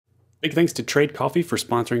Big thanks to Trade Coffee for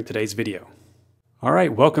sponsoring today's video. All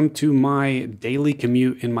right, welcome to my daily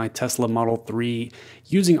commute in my Tesla Model 3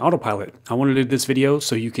 using Autopilot. I wanted to do this video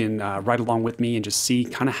so you can ride along with me and just see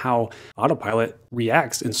kind of how Autopilot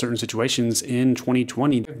reacts in certain situations in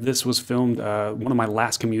 2020. This was filmed one of my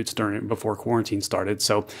last commutes before quarantine started.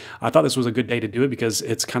 So I thought this was a good day to do it because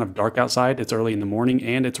it's kind of dark outside. It's early in the morning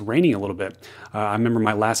and it's raining a little bit. I remember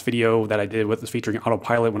my last video that I did with featuring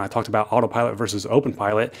Autopilot when I talked about Autopilot versus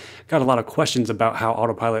OpenPilot. Got a lot of questions about how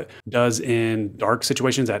Autopilot does in dark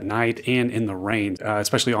situations at night and in the rain,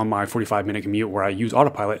 especially on my 45-minute commute where I use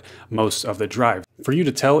Autopilot most of the drive. For you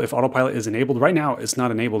to tell if Autopilot is enabled, right now it's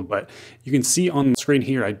not enabled, but you can see on the screen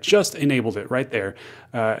here, I just enabled it right there.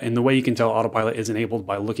 And the way you can tell Autopilot is enabled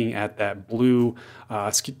by looking at that blue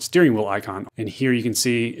steering wheel icon. And here you can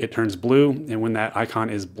see it turns blue. And when that icon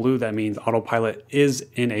is blue, that means Autopilot is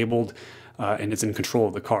enabled and it's in control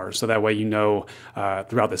of the car. So that way you know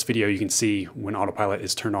throughout this video, you can see when Autopilot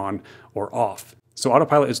is turned on or off. So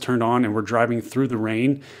Autopilot is turned on and we're driving through the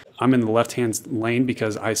rain. I'm in the left-hand lane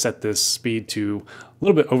because I set this speed to a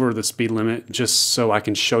little bit over the speed limit just so I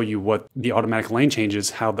can show you what the automatic lane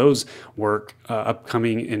changes, how those work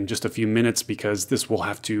upcoming in just a few minutes, because this will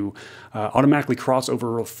have to automatically cross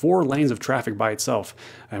over 4 lanes of traffic by itself.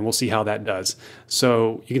 And we'll see how that does.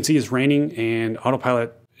 So you can see it's raining and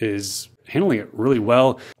Autopilot is handling it really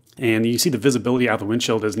well. And you see the visibility out the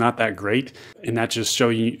windshield is not that great. And that's just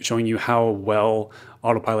showing you how well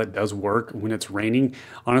Autopilot does work when it's raining.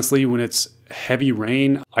 Honestly, when it's heavy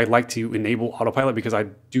rain, I like to enable Autopilot because I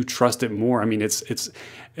do trust it more. I mean,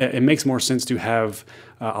 it makes more sense to have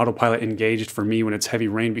Autopilot engaged for me when it's heavy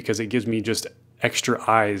rain because it gives me just extra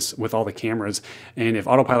eyes with all the cameras. And if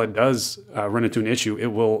Autopilot does run into an issue, it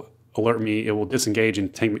will alert me, it will disengage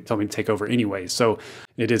and tell me to take over anyway. So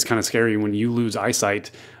it is kind of scary when you lose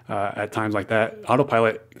eyesight at times like that.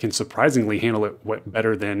 Autopilot can surprisingly handle it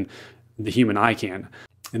better than the human eye can.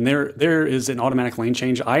 And there is an automatic lane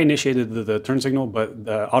change. I initiated the turn signal, but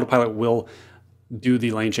the Autopilot will do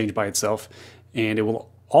the lane change by itself, and it will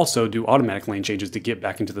also do automatic lane changes to get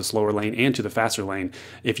back into the slower lane and to the faster lane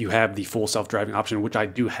if you have the full self-driving option, which I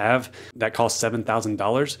do have. That costs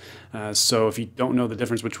 $7,000. So if you don't know the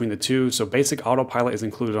difference between the two, so basic Autopilot is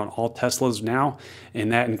included on all Teslas now, and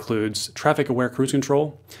that includes traffic-aware cruise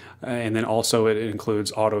control, and then also it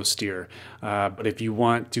includes auto steer. But if you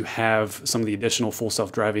want to have some of the additional full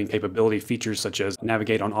self-driving capability features such as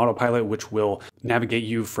navigate on Autopilot, which will navigate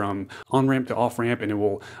you from on-ramp to off-ramp, and it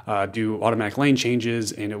will do automatic lane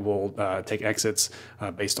changes, and it will take exits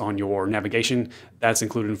based on your navigation. That's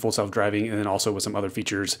included in full self-driving, and then also with some other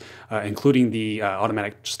features, including the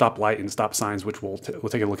automatic stoplight and stop signs, which we'll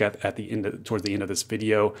take a look at the end, towards the end of this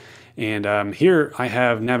video. And here I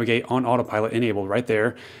have navigate on Autopilot enabled right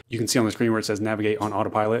there. You can see on the screen where it says navigate on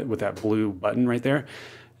Autopilot with that blue button right there.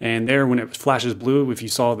 And there, when it flashes blue, if you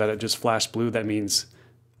saw that it just flashed blue, that means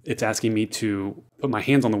it's asking me to put my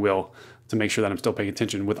hands on the wheel to make sure that I'm still paying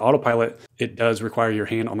attention. With Autopilot, it does require your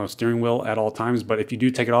hand on the steering wheel at all times, but if you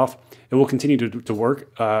do take it off, it will continue to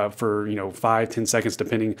work for 5-10 seconds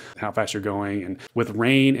depending how fast you're going. And with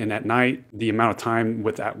rain and at night, the amount of time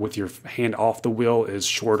with your hand off the wheel is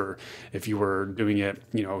shorter if you were doing it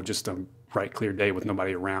just a bright, clear day with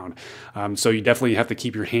nobody around. So you definitely have to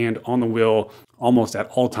keep your hand on the wheel almost at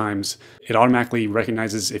all times. It automatically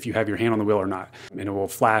recognizes if you have your hand on the wheel or not, and it will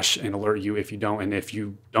flash and alert you if you don't. And if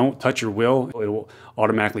you don't touch your wheel, it will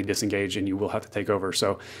automatically disengage and you will have to take over.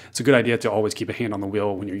 So it's a good idea to always keep a hand on the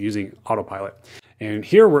wheel when you're using Autopilot. And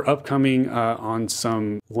here we're upcoming on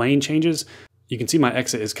some lane changes. You can see my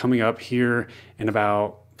exit is coming up here in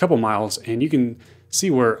about a couple miles, and you can see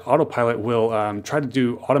where Autopilot will try to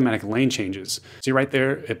do automatic lane changes. See right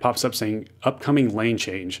there, it pops up saying upcoming lane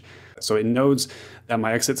change. So it knows that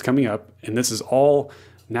my exit's coming up, and this is all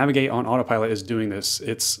navigate on Autopilot is doing this.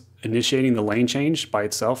 It's initiating the lane change by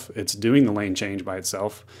itself. It's doing the lane change by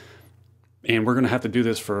itself. And we're gonna have to do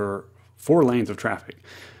this for 4 lanes of traffic,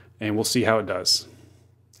 and we'll see how it does.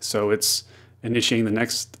 So it's initiating the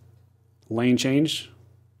next lane change,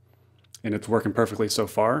 and it's working perfectly so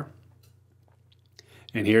far.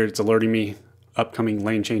 And here it's alerting me upcoming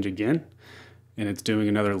lane change again, and it's doing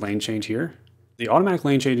another lane change here. The automatic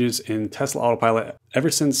lane changes in Tesla Autopilot, ever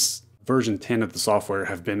since version 10 of the software,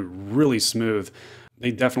 have been really smooth. They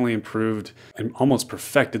definitely improved and almost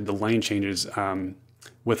perfected the lane changes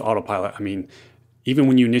with Autopilot. I mean, even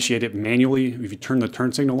when you initiate it manually, if you turn the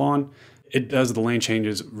turn signal on, it does the lane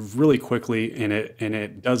changes really quickly, and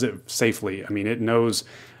it does it safely. I mean, it knows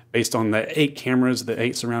based on the 8 cameras, the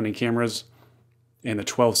 8 surrounding cameras, and the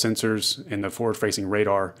 12 sensors and the forward-facing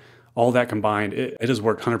radar, all that combined, it has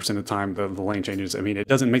worked 100% of the time, the lane changes. I mean, it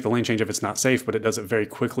doesn't make the lane change if it's not safe, but it does it very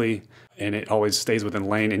quickly, and it always stays within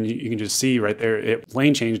lane. And you can just see right there, it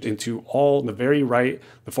lane changed into all the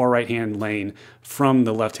far right-hand lane from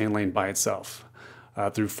the left-hand lane by itself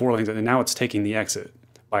through 4 lanes. And now it's taking the exit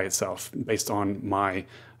by itself based on my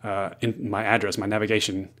address, my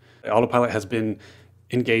navigation. Autopilot has been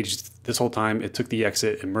engaged this whole time. It took the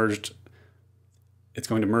exit, it merged. It's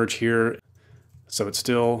going to merge here. So it's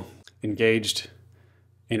still engaged,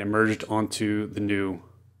 and it merged onto the new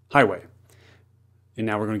highway. And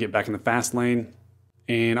now we're going to get back in the fast lane,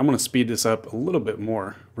 and I'm going to speed this up a little bit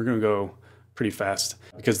more. We're going to go pretty fast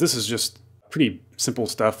because this is just pretty simple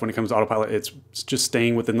stuff when it comes to autopilot. It's just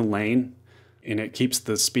staying within the lane, and it keeps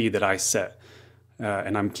the speed that I set.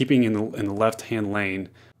 And I'm keeping in the left-hand lane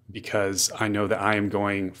because I know that I am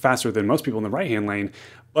going faster than most people in the right-hand lane.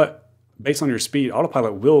 But based on your speed,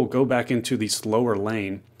 autopilot will go back into the slower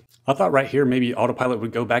lane. I thought right here maybe autopilot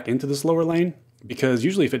would go back into the slower lane, because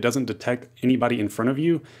usually if it doesn't detect anybody in front of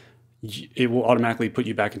you, it will automatically put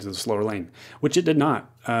you back into the slower lane, which it did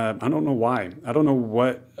not. I don't know why. I don't know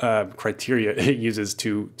what criteria it uses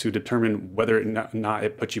to determine whether or not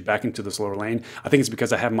it puts you back into the slower lane. I think it's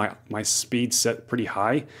because I have my speed set pretty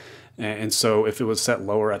high. And so if it was set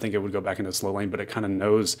lower, I think it would go back into the slow lane, but it kind of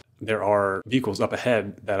knows there are vehicles up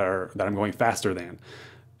ahead that I'm going faster than.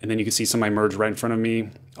 And then you can see somebody merge right in front of me.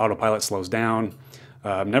 Autopilot slows down.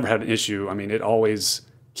 Never had an issue. I mean, it always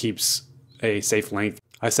keeps a safe length.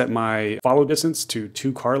 I set my follow distance to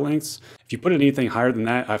 2 car lengths. If you put it anything higher than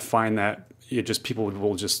that, I find that people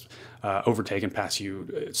will just overtake and pass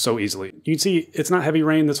you so easily. You can see it's not heavy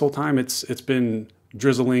rain this whole time. It's been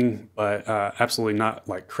drizzling, but absolutely not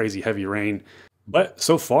like crazy heavy rain. But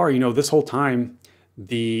so far, this whole time,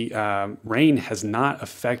 the rain has not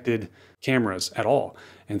affected cameras at all.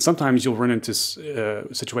 And sometimes you'll run into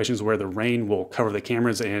situations where the rain will cover the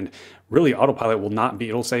cameras, and really autopilot will not be,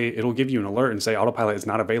 it'll give you an alert and say autopilot is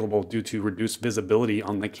not available due to reduced visibility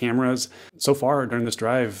on the cameras. So far during this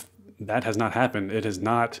drive, that has not happened. It has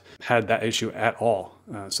not had that issue at all.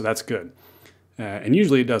 So that's good. And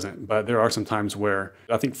usually it doesn't, but there are some times where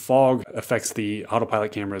I think fog affects the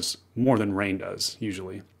autopilot cameras more than rain does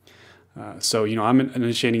usually. So I'm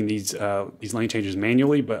initiating these lane changes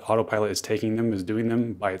manually, but autopilot is doing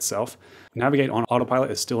them by itself. Navigate on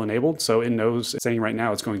autopilot is still enabled, so it knows, it's saying right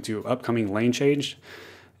now it's going to upcoming lane change,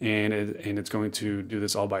 and it's going to do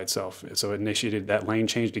this all by itself. So it initiated that lane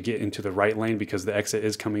change to get into the right lane because the exit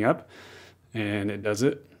is coming up, and it does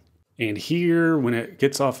it. And here, when it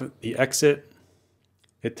gets off the exit,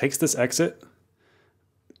 it takes this exit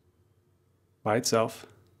by itself.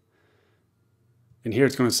 And here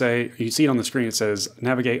it's going to say, you see it on the screen, it says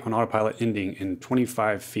navigate on autopilot ending in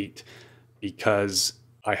 25 feet because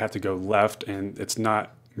I have to go left and it's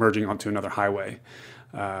not merging onto another highway.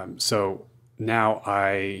 So now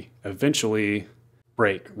I eventually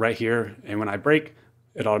brake right here. And when I brake,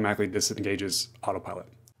 it automatically disengages autopilot.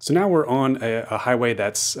 So now we're on a highway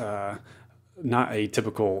that's not a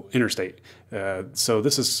typical interstate. So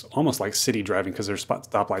this is almost like city driving because there's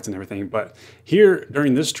stoplights and everything. But here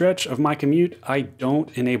during this stretch of my commute, I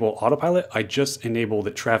don't enable autopilot. I just enable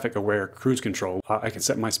the traffic aware cruise control. I can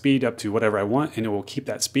set my speed up to whatever I want and it will keep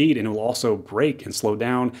that speed, and it will also brake and slow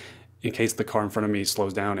down in case the car in front of me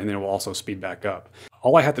slows down, and then it will also speed back up.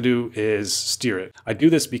 All I have to do is steer it. I do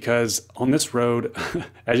this because on this road,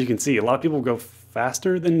 as you can see, a lot of people go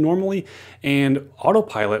faster than normally, and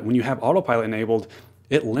autopilot, when you have autopilot enabled,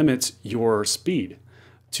 it limits your speed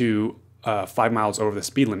to 5 miles over the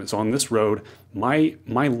speed limit. So on this road, my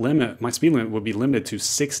speed limit would be limited to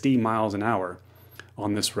 60 miles an hour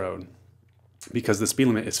on this road because the speed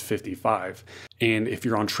limit is 55. And if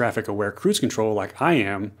you're on traffic aware cruise control like I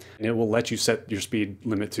am, it will let you set your speed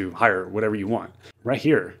limit to higher, whatever you want. Right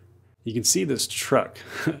here, you can see this truck.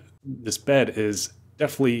 This bed is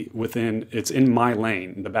definitely it's in my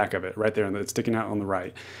lane, the back of it, right there, and it's sticking out on the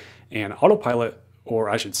right. And autopilot,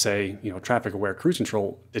 or I should say, traffic aware cruise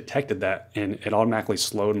control detected that, and it automatically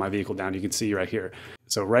slowed my vehicle down. You can see right here.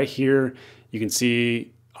 So right here, you can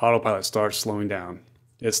see autopilot starts slowing down.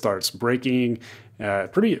 It starts braking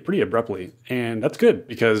pretty abruptly, and that's good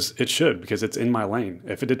because it's in my lane.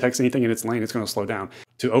 If it detects anything in its lane, it's going to slow down.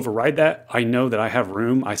 To override that, I know that I have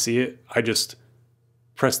room. I see it. I just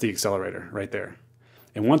press the accelerator right there.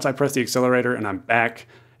 And once I press the accelerator and I'm back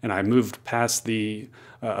and I moved past the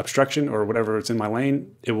obstruction or whatever it's in my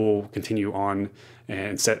lane, it will continue on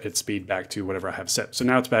and set its speed back to whatever I have set. So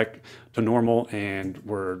now it's back to normal and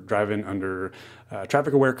we're driving under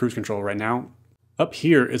traffic aware cruise control right now. Up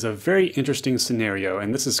here is a very interesting scenario,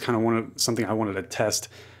 and this is kind of something I wanted to test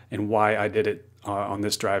and why I did it on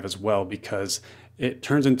this drive as well, because it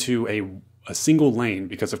turns into a single lane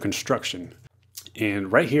because of construction.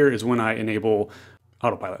 And right here is when I enable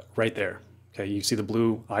autopilot, right there. Okay, you see the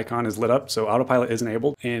blue icon is lit up, so autopilot is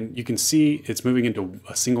enabled, and you can see it's moving into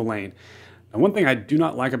a single lane. Now, one thing I do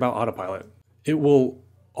not like about autopilot, it will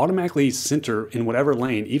automatically center in whatever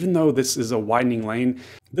lane, even though this is a widening lane.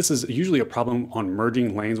 This is usually a problem on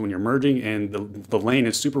merging lanes when you're merging and the lane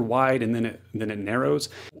is super wide and then it narrows.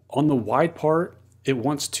 On the wide part, it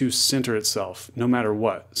wants to center itself no matter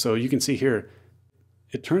what. So you can see here,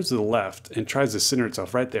 it turns to the left and tries to center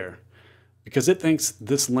itself right there, because it thinks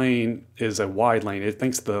this lane is a wide lane. It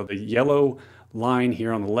thinks the yellow line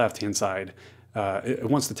here on the left-hand side, it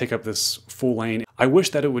wants to take up this full lane. I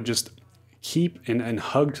wish that it would just keep and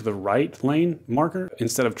hug to the right lane marker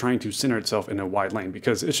instead of trying to center itself in a wide lane,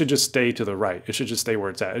 because it should just stay to the right. It should just stay where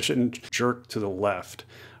it's at. It shouldn't jerk to the left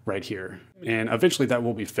right here. And eventually that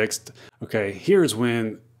will be fixed. Okay, here's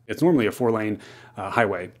when it's normally a 4-lane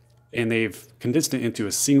highway, and they've condensed it into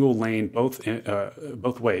a single lane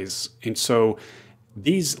both ways. And so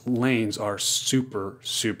these lanes are super,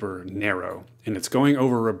 super narrow, and it's going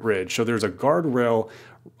over a bridge. So there's a guardrail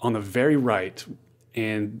on the very right,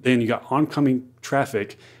 and then you got oncoming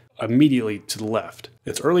traffic immediately to the left.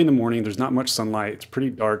 It's early in the morning, there's not much sunlight, it's pretty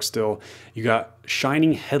dark still. You got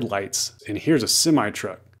shining headlights, and here's a semi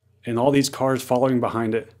truck, and all these cars following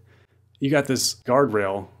behind it. You got this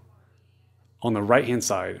guardrail on the right-hand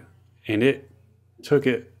side, and it took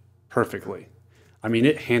it perfectly. I mean,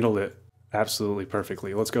 it handled it absolutely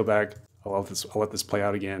perfectly. Let's go back. I'll let this play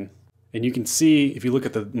out again. And you can see, if you look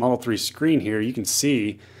at the Model 3 screen here, you can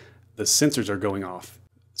see the sensors are going off.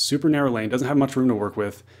 Super narrow lane, doesn't have much room to work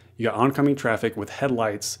with. You got oncoming traffic with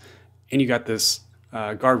headlights, and you got this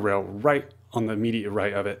guardrail right on the immediate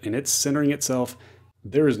right of it, and it's centering itself.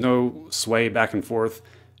 There is no sway back and forth.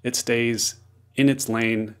 It stays in its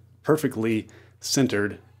lane, perfectly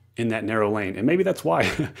centered in that narrow lane. And maybe that's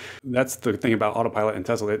why. That's the thing about autopilot and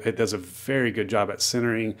Tesla. It does a very good job at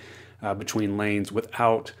centering between lanes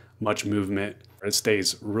without much movement. It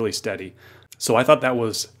stays really steady. So I thought that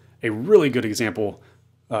was a really good example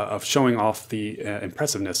of showing off the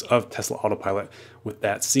impressiveness of Tesla Autopilot with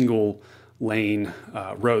that single lane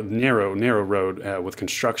road, narrow road with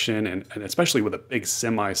construction, and especially with a big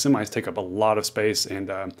semi. Semis take up a lot of space,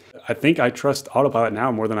 and I think I trust Autopilot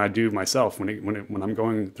now more than I do myself when I'm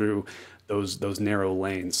going through those narrow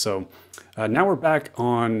lanes. So now we're back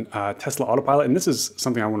on Tesla Autopilot, and this is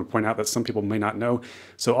something I want to point out that some people may not know.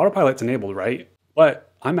 So Autopilot's enabled, right?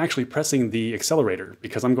 But I'm actually pressing the accelerator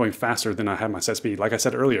because I'm going faster than I have my set speed. Like I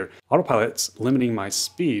said earlier, Autopilot's limiting my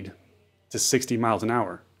speed to 60 miles an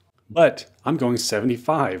hour. But I'm going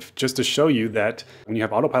 75, just to show you that when you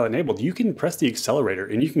have autopilot enabled, you can press the accelerator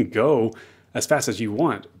and you can go as fast as you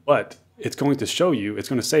want, but it's going to show you, it's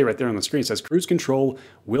going to say right there on the screen, it says cruise control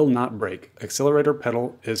will not brake. Accelerator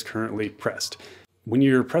pedal is currently pressed. When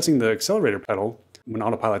you're pressing the accelerator pedal, when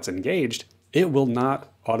autopilot's engaged, it will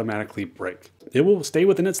not automatically brake. It will stay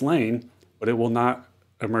within its lane, but it will not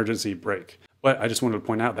emergency brake. But I just wanted to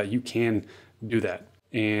point out that you can do that.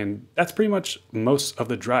 And that's pretty much most of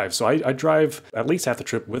the drive. So I drive at least half the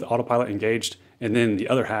trip with autopilot engaged, and then the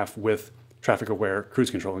other half with traffic aware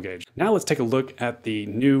cruise control engaged. Now let's take a look at the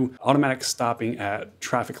new automatic stopping at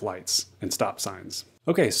traffic lights and stop signs.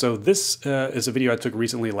 Okay, so this is a video I took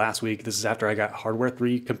recently last week. This is after I got Hardware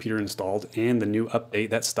 3 computer installed and the new update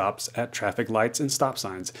that stops at traffic lights and stop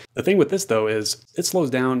signs. The thing with this though is it slows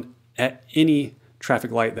down at any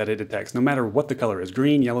traffic light that it detects, no matter what the color is,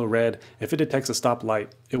 green, yellow, red. If it detects a stop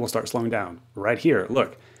light, it will start slowing down. Right here,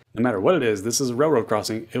 look, no matter what it is, this is a railroad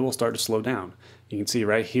crossing, it will start to slow down. You can see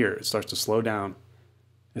right here, it starts to slow down.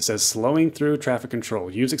 It says slowing through traffic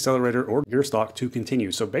control. Use accelerator or gear stalk to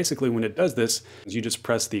continue. So basically when it does this, you just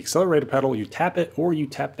press the accelerator pedal, you tap it, or you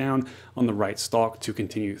tap down on the right stalk to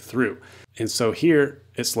continue through. And so here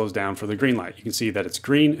it slows down for the green light. You can see that it's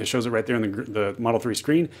green. It shows it right there on the Model 3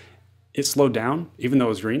 screen. It slowed down even though it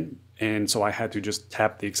was green. And so I had to just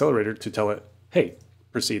tap the accelerator to tell it, hey,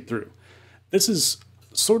 proceed through. This is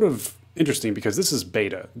sort of interesting because this is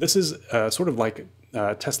beta. This is sort of like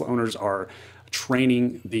Tesla owners are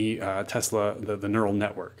training the Tesla, the neural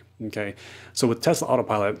network, okay? So with Tesla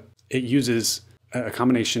Autopilot, it uses a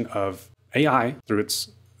combination of AI through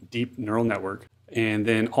its deep neural network, and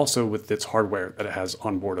then also with its hardware that it has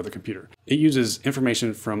on board of the computer. It uses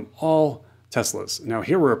information from all Teslas. Now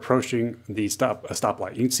here we're approaching the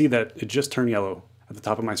stoplight. You can see that it just turned yellow at the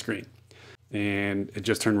top of my screen, and it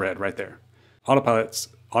just turned red right there. Autopilot's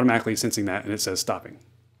automatically sensing that, and it says stopping.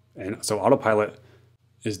 And so Autopilot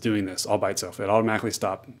is doing this all by itself. It automatically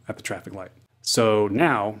stopped at the traffic light. So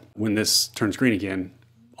now when this turns green again,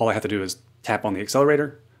 all I have to do is tap on the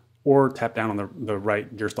accelerator or tap down on the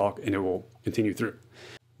right gear stalk and it will continue through.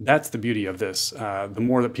 That's the beauty of this. The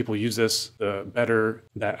more that people use this, the better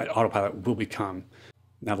that autopilot will become.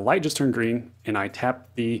 Now the light just turned green and I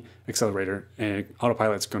tapped the accelerator and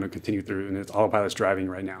autopilot's going to continue through, and autopilot's driving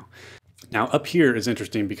right now. Now up here is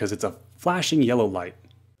interesting because it's a flashing yellow light.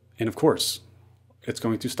 And of course, it's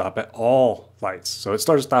going to stop at all lights. So it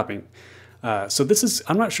started stopping. So this is,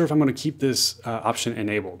 I'm not sure if I'm going to keep this option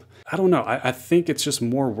enabled. I don't know. I think it's just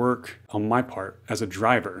more work on my part as a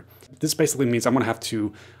driver. This basically means I'm going to have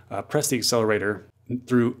to press the accelerator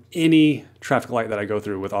through any traffic light that I go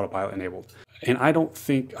through with autopilot enabled. And I don't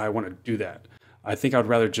think I want to do that. I think I'd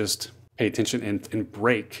rather just pay attention and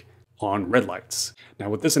brake on red lights. Now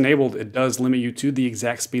with this enabled, it does limit you to the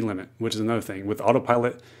exact speed limit, which is another thing. With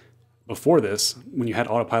autopilot, before this, when you had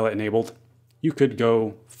autopilot enabled, you could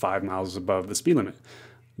go 5 miles above the speed limit.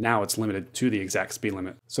 Now it's limited to the exact speed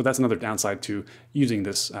limit. So that's another downside to using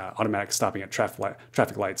this automatic stopping at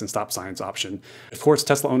traffic lights and stop signs option. Of course,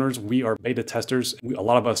 Tesla owners, we are beta testers. A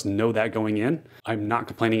lot of us know that going in. I'm not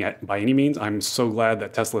complaining by any means. I'm so glad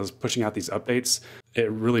that Tesla is pushing out these updates. It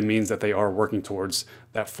really means that they are working towards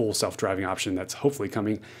that full self-driving option that's hopefully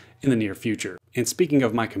coming in the near future. And speaking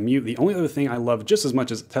of my commute, the only other thing I love just as much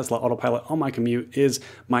as Tesla Autopilot on my commute is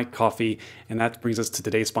my coffee. And that brings us to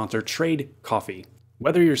today's sponsor, Trade Coffee.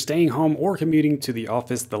 Whether you're staying home or commuting to the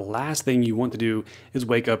office, the last thing you want to do is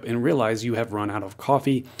wake up and realize you have run out of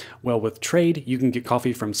coffee. Well, with Trade, you can get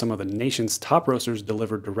coffee from some of the nation's top roasters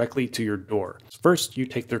delivered directly to your door. First, you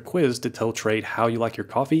take their quiz to tell Trade how you like your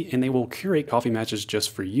coffee, and they will curate coffee matches just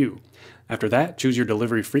for you. After that, choose your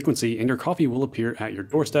delivery frequency and your coffee will appear at your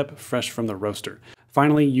doorstep, fresh from the roaster.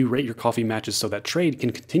 Finally, you rate your coffee matches so that Trade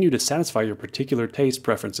can continue to satisfy your particular taste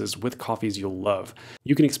preferences with coffees you'll love.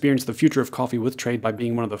 You can experience the future of coffee with Trade by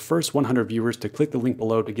being one of the first 100 viewers to click the link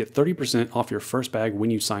below to get 30% off your first bag when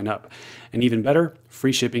you sign up. And even better,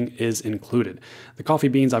 free shipping is included. The coffee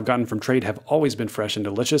beans I've gotten from Trade have always been fresh and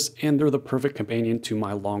delicious, and they're the perfect companion to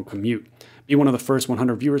my long commute. Be one of the first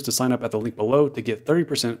 100 viewers to sign up at the link below to get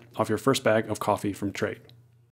 30% off your first bag of coffee from Trade.